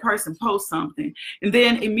see that person post something, and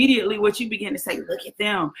then immediately what you begin to say, look at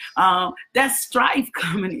them. That's strife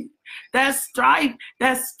coming in. That's strife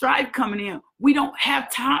coming in. We don't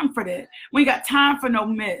have time for that. We ain't got time for no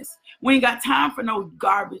mess. We ain't got time for no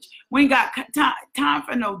garbage. We ain't got time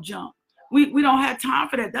for no junk. We don't have time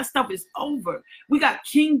for that. That stuff is over. We got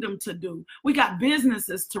kingdom to do. We got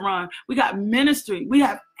businesses to run. We got ministry. We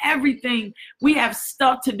have everything. We have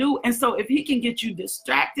stuff to do. And so if he can get you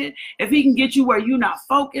distracted, if he can get you where you're not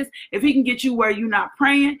focused, if he can get you where you're not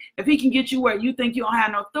praying, if he can get you where you think you don't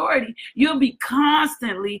have no authority, you'll be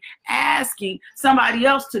constantly asking somebody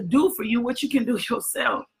else to do for you what you can do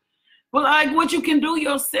yourself. Well, like what you can do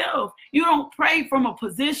yourself. You don't pray from a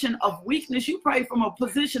position of weakness. You pray from a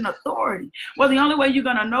position of authority. Well, the only way you're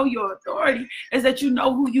going to know your authority is that you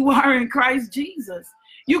know who you are in Christ Jesus.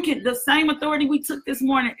 The same authority we took this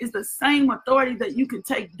morning is the same authority that you can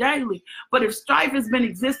take daily. But if strife has been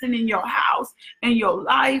existing in your house, in your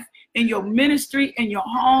life, in your ministry, in your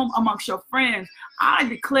home, amongst your friends, I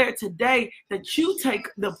declare today that you take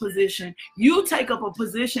the position. You take up a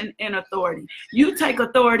position in authority. You take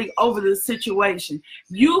authority over the situation.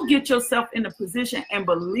 You get yourself in a position and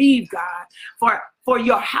believe God for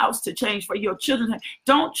your house to change, for your children.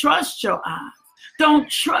 Don't trust your eyes. Don't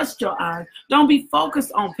trust your eyes. Don't be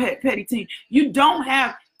focused on petty things. You don't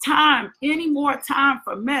have any more time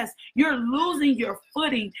for mess. You're losing your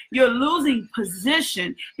footing. You're losing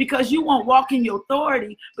position because you won't walk in your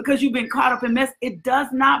authority because you've been caught up in mess. It does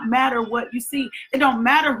not matter what you see. It don't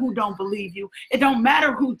matter who don't believe you. It don't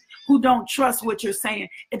matter who don't trust what you're saying.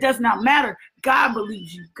 It does not matter. God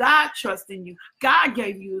believes you. God trusts in you. God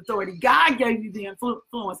gave you authority. God gave you the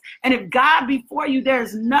influence. And if God before you,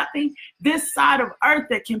 there's nothing this side of earth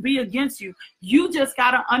that can be against you. You just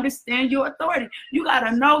got to understand your authority. You got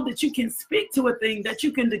to know that you can speak to a thing, that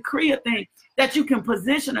you can decree a thing, that you can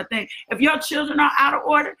position a thing. If your children are out of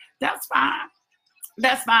order, that's fine.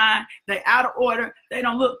 That's fine. They're out of order. They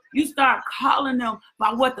don't look. You start calling them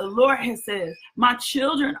by what the Lord has said. My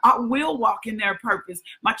children will walk in their purpose.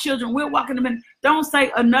 My children will walk in the minute. Don't say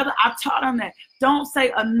another. I taught them that. Don't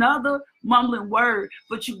say another mumbling word.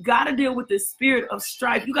 But you got to deal with the spirit of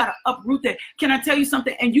strife. You got to uproot that. Can I tell you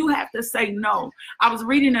something? And you have to say no. I was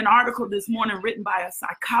reading an article this morning written by a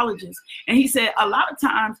psychologist. And he said a lot of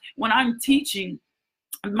times when I'm teaching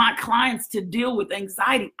my clients to deal with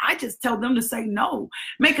anxiety, I just tell them to say no.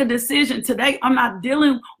 Make a decision today. I'm not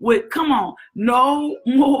dealing with, come on, no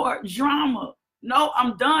more drama. No,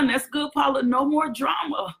 I'm done. That's good, Paula. No more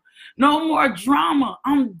drama. No more drama.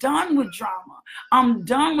 I'm done with drama. I'm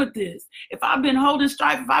done with this. If I've been holding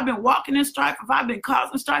strife, if I've been walking in strife, if I've been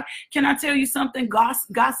causing strife, can I tell you something?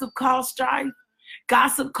 Gossip calls strife.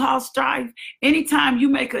 Gossip calls strife. Anytime you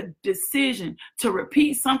make a decision to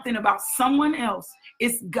repeat something about someone else,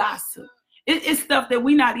 it's gossip. It's stuff that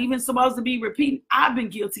we're not even supposed to be repeating. I've been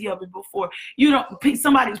guilty of it before. You know,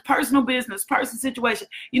 somebody's personal business, personal situation.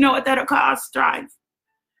 You know what that'll cause? Strife.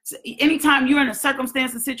 So anytime you're in a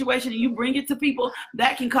circumstance and situation and you bring it to people,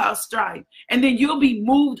 that can cause strife. And then you'll be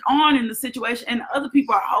moved on in the situation and other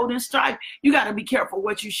people are holding strife. You got to be careful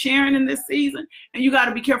what you're sharing in this season, and you got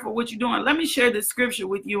to be careful what you're doing. Let me share this scripture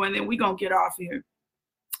with you, and then we're going to get off here.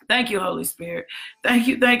 Thank you, Holy Spirit. Thank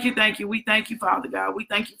you, thank you, thank you. We thank you, Father God. We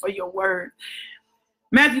thank you for your word.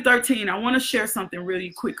 Matthew 13, I want to share something really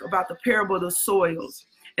quick about the parable of the soils.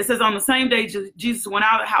 It says, on the same day, Jesus went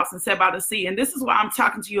out of the house and sat by the sea. And this is why I'm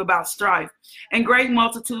talking to you about strife. And great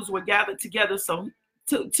multitudes were gathered together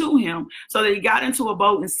to him, so that he got into a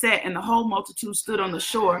boat and sat, and the whole multitude stood on the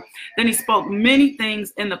shore. Then he spoke many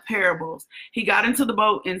things in the parables. He got into the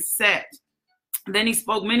boat and sat. Then he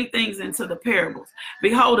spoke many things into the parables.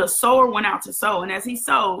 Behold, a sower went out to sow, and as he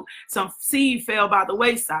sowed, some seed fell by the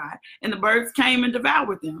wayside, and the birds came and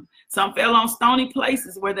devoured them. Some fell on stony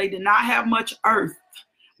places where they did not have much earth,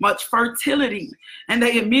 much fertility, and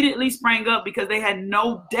they immediately sprang up because they had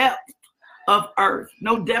no depth of earth,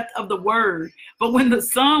 no depth of the word. But when the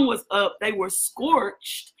sun was up, they were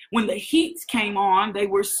scorched. When the heat came on, they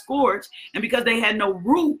were scorched, and because they had no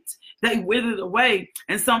root, they withered away.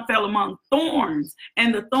 And some fell among thorns,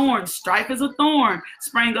 and the thorns, strife as a thorn,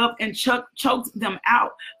 sprang up and choked them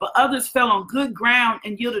out. But others fell on good ground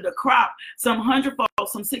and yielded a crop, some 100-fold,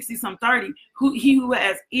 some 60, some 30. He who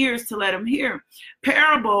has ears to let him hear.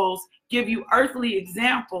 Parables give you earthly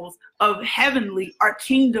examples of heavenly or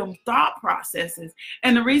kingdom thought processes.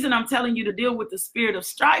 And the reason I'm telling you to deal with the spirit of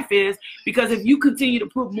strife is because if you continue to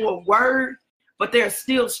put more word, but there's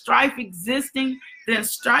still strife existing, then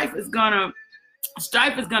strife is gonna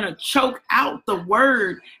Strife is going to choke out the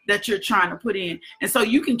word that you're trying to put in. And so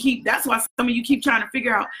you can keep, that's why some of you keep trying to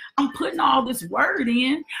figure out, I'm putting all this word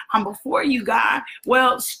in, I'm before you, God.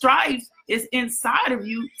 Well, strife is inside of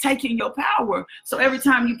you taking your power. So every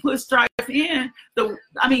time you put strife in,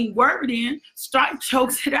 word in, strife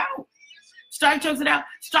chokes it out. Strife chokes it out.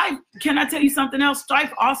 Strife, can I tell you something else?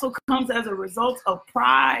 Strife also comes as a result of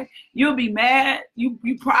pride. You'll be mad. You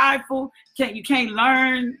prideful. You can't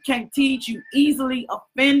learn, can't teach. You easily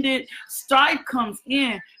offended. Strife comes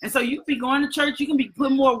in. And so you can be going to church. You can be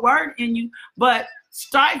putting more word in you, but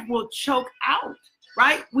strife will choke out,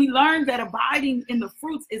 right? We learned that abiding in the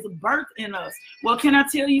fruits is birth in us. Well, can I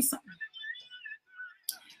tell you something?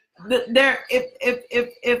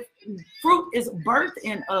 If fruit is birthed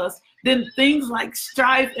in us, then things like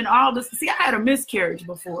strife and all this. See, I had a miscarriage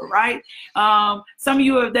before, right? Some of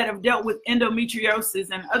you that have dealt with endometriosis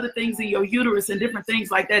and other things in your uterus and different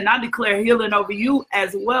things like that, and I declare healing over you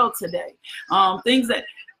as well today. Things that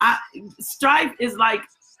strife is like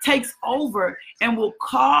takes over and will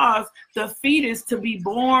cause the fetus to be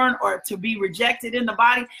born or to be rejected in the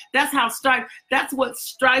body. That's what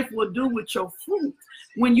strife will do with your fruit.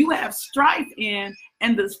 When you have strife in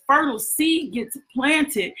and this fertile seed gets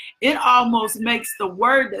planted, it almost makes the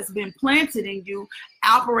word that's been planted in you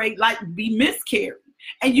operate like be miscarried.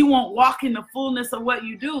 And you won't walk in the fullness of what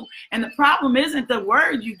you do. And the problem isn't the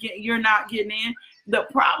word you're not getting in. The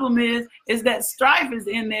problem is that strife is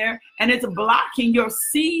in there and it's blocking your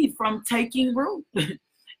seed from taking root.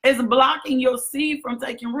 It's blocking your seed from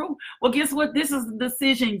taking root. Well, guess what? This is the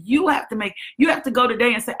decision you have to make. You have to go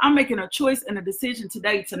today and say, I'm making a choice and a decision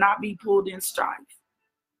today to not be pulled in strife.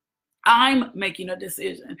 I'm making a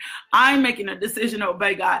decision. I'm making a decision to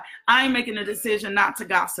obey God. I'm making a decision not to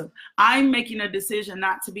gossip. I'm making a decision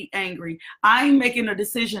not to be angry. I'm making a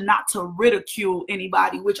decision not to ridicule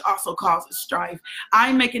anybody, which also causes strife.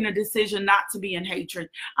 I'm making a decision not to be in hatred.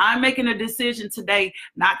 I'm making a decision today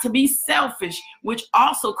not to be selfish, which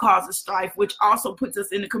also causes strife, which also puts us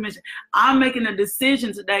in the commission. I'm making a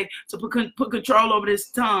decision today to put control over this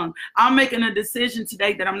tongue. I'm making a decision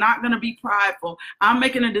today that I'm not going to be prideful. I'm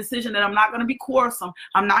making a decision that I'm not going to be quarrelsome.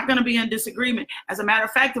 I'm not going to be in disagreement. As a matter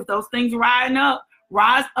of fact, if those things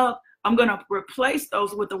rise up, I'm going to replace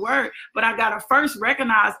those with the word. But I got to first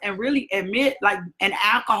recognize and really admit, like an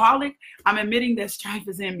alcoholic, I'm admitting that strife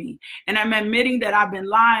is in me. And I'm admitting that I've been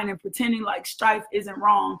lying and pretending like strife isn't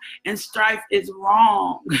wrong. And strife is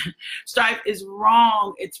wrong. Strife is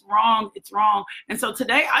wrong. It's wrong. It's wrong. And so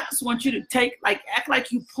today, I just want you to act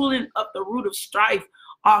like you pulling up the root of strife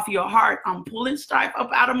off your heart. I'm pulling strife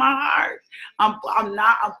up out of my heart. I'm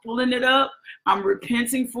pulling it up. I'm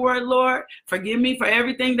repenting for it, Lord. Forgive me for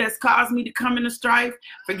everything that's caused me to come into strife.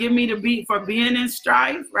 Forgive me for being in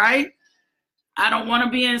strife, right? I don't want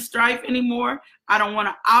to be in strife anymore. I don't want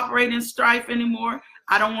to operate in strife anymore.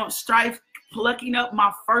 I don't want strife plucking up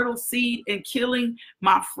my fertile seed and killing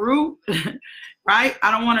my fruit, right?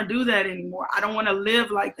 I don't want to do that anymore. I don't want to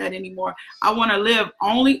live like that anymore. I want to live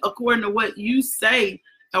only according to what you say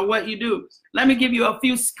or what you do. Let me give you a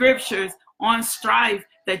few scriptures on strife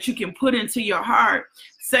that you can put into your heart.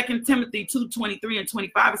 2 Timothy 2:23 and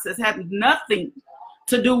 25, it says, have nothing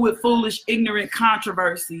to do with foolish, ignorant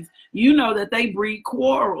controversies. You know that they breed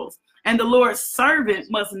quarrels. And the Lord's servant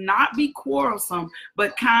must not be quarrelsome,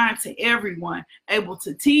 but kind to everyone, able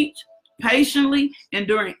to teach, patiently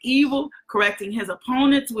enduring evil, correcting his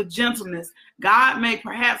opponents with gentleness. God may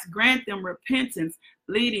perhaps grant them repentance,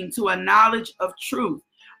 leading to a knowledge of truth.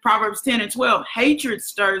 Proverbs 10 and 12, hatred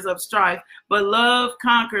stirs up strife, but love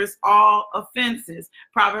conquers all offenses.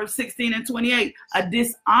 Proverbs 16 and 28, a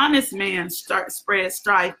dishonest man spreads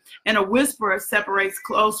strife, and a whisperer separates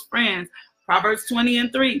close friends. Proverbs 20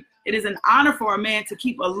 and 3, it is an honor for a man to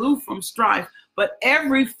keep aloof from strife, but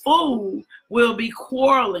every fool will be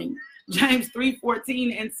quarreling. James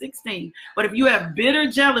 3:14 and 16. But if you have bitter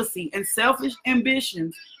jealousy and selfish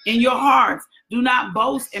ambitions in your hearts, do not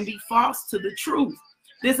boast and be false to the truth.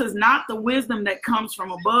 This is not the wisdom that comes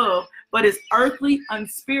from above, but is earthly,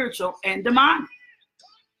 unspiritual, and demonic.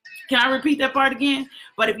 Can I repeat that part again?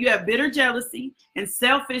 But if you have bitter jealousy and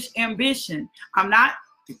selfish ambition, I'm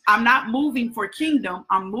not moving for kingdom,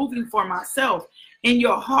 I'm moving for myself. In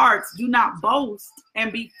your hearts, do not boast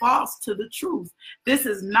and be false to the truth. This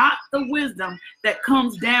is not the wisdom that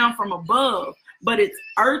comes down from above, but it's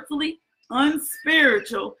earthly,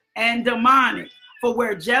 unspiritual, and demonic. For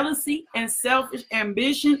where jealousy and selfish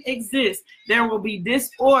ambition exist, there will be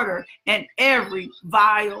disorder and every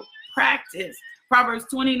vile practice. Proverbs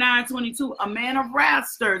 29:22, a man of wrath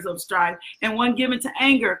stirs up strife, and one given to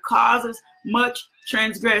anger causes much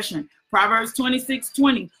transgression. Proverbs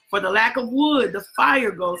 26:20, for the lack of wood, the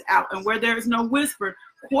fire goes out, and where there is no whisper,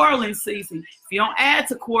 quarreling ceasing. If you don't add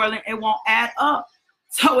to quarreling, it won't add up.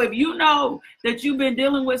 So if you know that you've been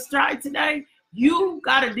dealing with strife today, you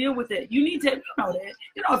got to deal with it. You need to, you know that.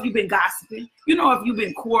 You know if you've been gossiping. You know if you've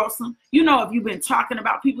been quarrelsome. You know if you've been talking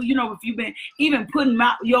about people. You know if you've been even putting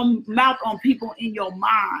your mouth on people in your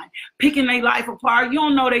mind, picking their life apart. You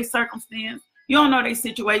don't know their circumstance. You don't know their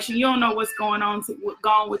situation. You don't know what's going on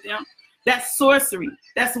with them. That's sorcery.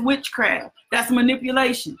 That's witchcraft. That's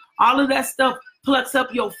manipulation. All of that stuff plucks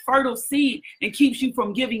up your fertile seed and keeps you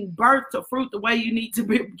from giving birth to fruit the way you need to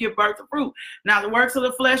give birth to fruit. Now, the works of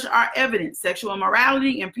the flesh are evident: sexual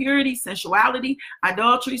immorality, impurity, sensuality,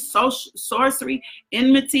 idolatry, sorcery,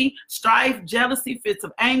 enmity, strife, jealousy, fits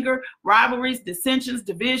of anger, rivalries, dissensions,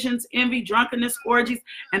 divisions, envy, drunkenness, orgies,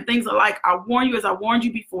 and things alike. I warn you, as I warned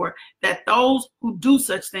you before, that those who do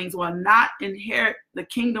such things will not inherit the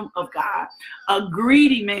kingdom of God. A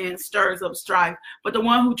greedy man stirs up strife, but the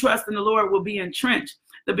one who trusts in the Lord will be entrenched.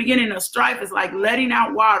 The beginning of strife is like letting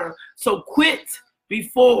out water, so quit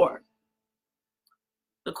before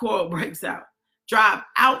the quarrel breaks out. Drive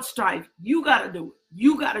out strife. You got to do it.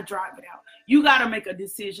 You got to drive it out. You got to make a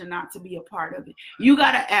decision not to be a part of it. You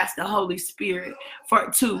got to ask the Holy Spirit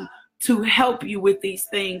to help you with these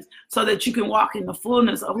things so that you can walk in the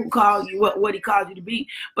fullness of who called you, what he called you to be.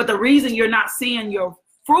 But the reason you're not seeing your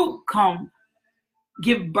fruit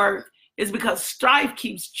give birth is because strife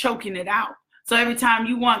keeps choking it out. So every time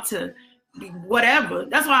you want to be whatever,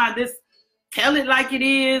 that's why I just tell it like it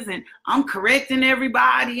is, and I'm correcting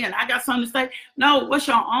everybody, and I got something to say. No, what's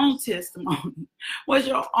your own testimony? What's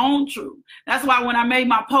your own truth? That's why when I made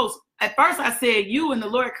my post, at first I said you, and the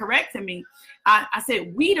Lord corrected me. I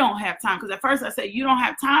said, we don't have time. Because at first I said, you don't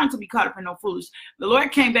have time to be caught up in no foolishness. The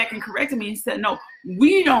Lord came back and corrected me and said, no,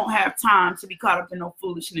 we don't have time to be caught up in no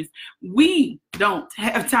foolishness. We don't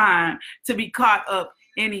have time to be caught up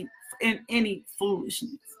in any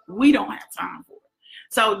foolishness. We don't have time for it.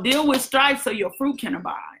 So deal with strife so your fruit can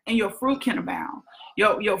abide and your fruit can abound.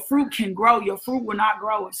 Your fruit can grow. Your fruit will not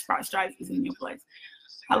grow if strife is in your place.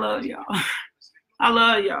 I love y'all. I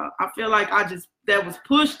love y'all. I feel like that was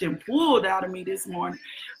pushed and pulled out of me this morning.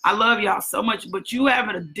 I love y'all so much, but you have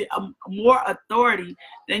a more authority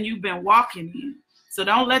than you've been walking in. So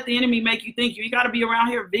don't let the enemy make you think you ain't got to be around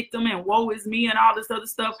here victim and woe is me and all this other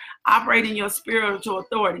stuff. Operate in your spiritual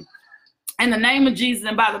authority. In the name of Jesus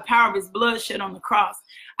and by the power of his blood shed on the cross,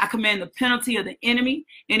 I command the penalty of the enemy,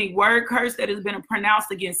 any word curse that has been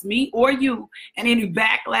pronounced against me or you, and any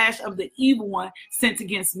backlash of the evil one sent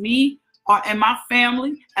against me and my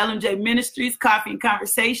family, LMJ Ministries, Coffee and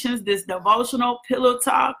Conversations, this devotional, Pillow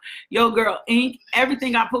Talk, Yo Girl Inc.,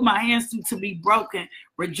 everything I put my hands to be broken.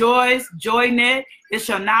 Rejoice, JoyNet, it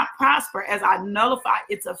shall not prosper as I nullify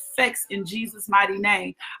its effects in Jesus' mighty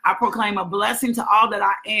name. I proclaim a blessing to all that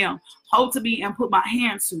I am, hold to be, and put my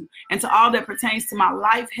hands to, and to all that pertains to my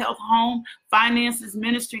life, health, home, finances,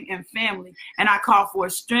 ministry, and family. And I call for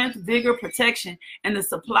strength, vigor, protection, and the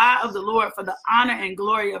supply of the Lord for the honor and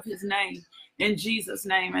glory of his name. In Jesus'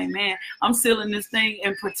 name, amen. I'm sealing this thing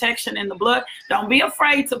in protection in the blood. Don't be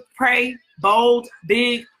afraid to pray bold,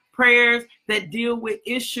 big prayers that deal with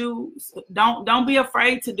issues. Don't be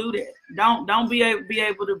afraid to do that. Don't be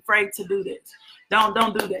afraid to do this. Don't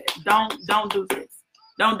do that. Don't do this.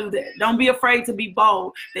 Don't do that. Don't be afraid to be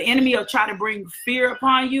bold. The enemy will try to bring fear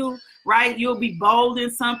upon you, right? You'll be bold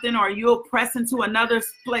in something, or you'll press into another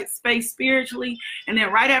space spiritually. And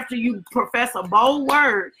then right after you profess a bold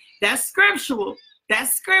word, that's scriptural.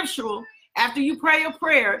 That's scriptural. After you pray a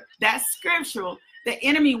prayer, that's scriptural. The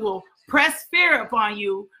enemy will press fear upon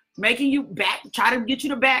you, making you try to get you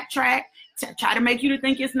to backtrack, try to make you to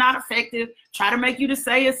think it's not effective, try to make you to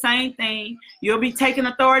say the same thing. You'll be taking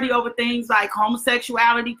authority over things like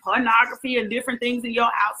homosexuality, pornography, and different things in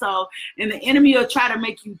your household. And the enemy will try to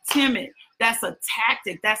make you timid. That's a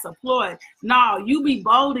tactic. That's a ploy. No, you be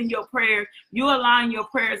bold in your prayer. You align your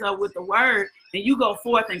prayers up with the word, and you go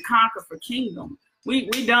forth and conquer for kingdom. We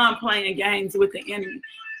done playing games with the enemy.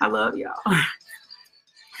 I love y'all.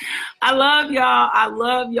 I love y'all. I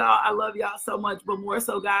love y'all. I love y'all so much, but more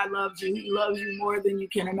so God loves you. He loves you more than you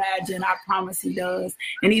can imagine. I promise he does.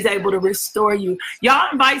 And he's able to restore you.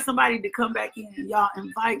 Y'all invite somebody to come back in. Y'all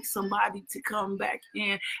invite somebody to come back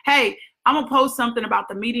in. Hey, I'm going to post something about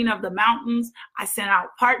the meeting of the mountains. I sent out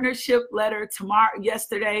partnership letter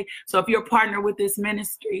yesterday. So if you're a partner with this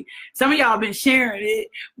ministry, some of y'all have been sharing it,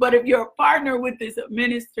 but if you're a partner with this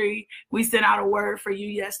ministry, we sent out a word for you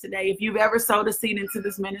yesterday. If you've ever sowed a seed into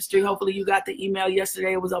this ministry, hopefully you got the email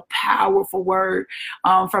yesterday. It was a powerful word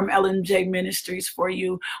from LMJ Ministries for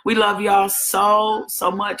you. We love y'all so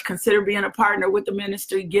much. Consider being a partner with the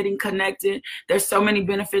ministry, getting connected. There's so many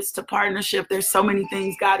benefits to partnership. There's so many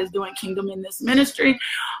things God is doing in this ministry.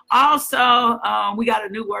 Also, we got a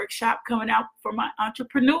new workshop coming out for my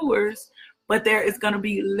entrepreneurs, but there is going to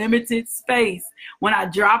be limited space. When I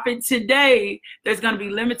drop it today, there's going to be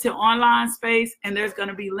limited online space and there's going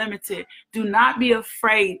to be limited. Do not be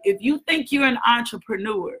afraid. If you think you're an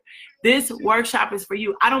entrepreneur, this workshop is for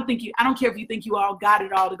you. I don't care if you think you all got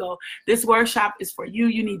it all to go. This workshop is for you.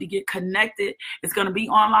 You need to get connected. It's going to be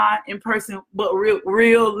online, in person, but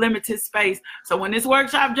real limited space. So when this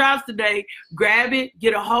workshop drops today, grab it,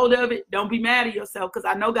 get a hold of it. Don't be mad at yourself, because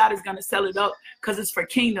I know God is going to sell it up because it's for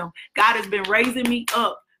kingdom. God has been raising me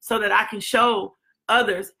up so that I can show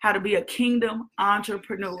others how to be a kingdom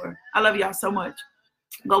entrepreneur. I love y'all so much.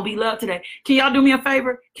 Go be loved today. Can y'all do me a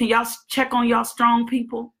favor? Can y'all check on y'all strong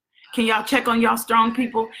people? Can y'all check on y'all strong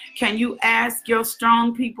people? Can you ask your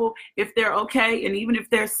strong people if they're okay? And even if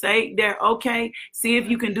they're okay, see if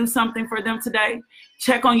you can do something for them today.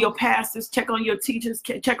 Check on your pastors, check on your teachers,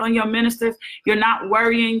 check on your ministers. You're not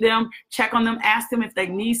worrying them. Check on them, ask them if they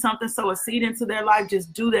need something, sow a seed into their life.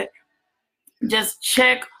 Just do that. Just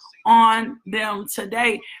check on them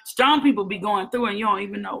today. Strong people be going through and you don't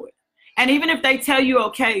even know it. And even if they tell you,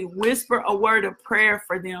 okay, whisper a word of prayer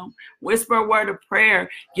for them. Whisper a word of prayer.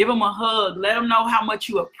 Give them a hug. Let them know how much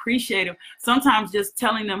you appreciate them. Sometimes just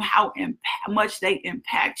telling them how much they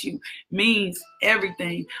impact you means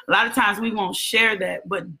everything. A lot of times we won't share that,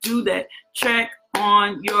 but do that. Check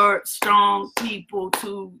on your strong people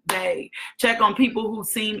today. Check on people who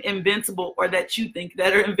seem invincible or that you think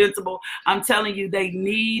that are invincible. I'm telling you, they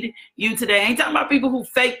need you today. I ain't talking about people who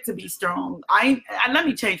fake to be strong. Let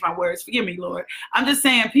me change my words. Forgive me, Lord. I'm just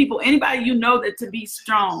saying anybody you know that to be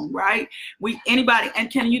strong, right? Anybody,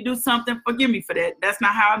 and can you do something? Forgive me for that. That's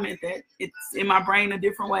not how I meant that. It's in my brain a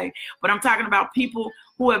different way. But I'm talking about people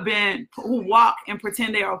who walk and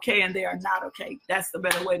pretend they're okay and they are not okay. That's the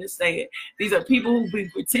better way to say it. These are people who be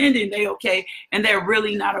pretending they okay and they're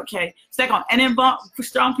really not okay. Second, and then for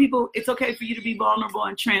strong people, it's okay for you to be vulnerable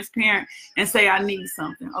and transparent and say, I need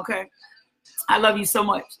something, okay? I love you so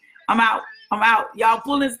much. I'm out. Y'all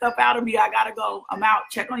pulling stuff out of me. I gotta go. I'm out.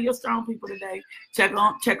 Check on your strong people today. Check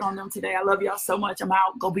on them today. I love y'all so much. I'm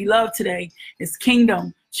out. Go be loved today. It's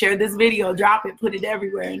kingdom. Share this video. Drop it. Put it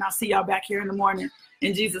everywhere. And I'll see y'all back here in the morning.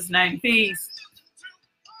 In Jesus' name. Peace.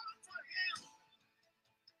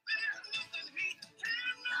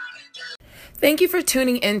 Thank you for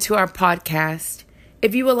tuning into our podcast.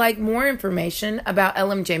 If you would like more information about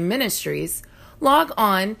LMJ Ministries, log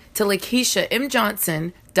on to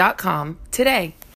LakeishaMJohnson.com today.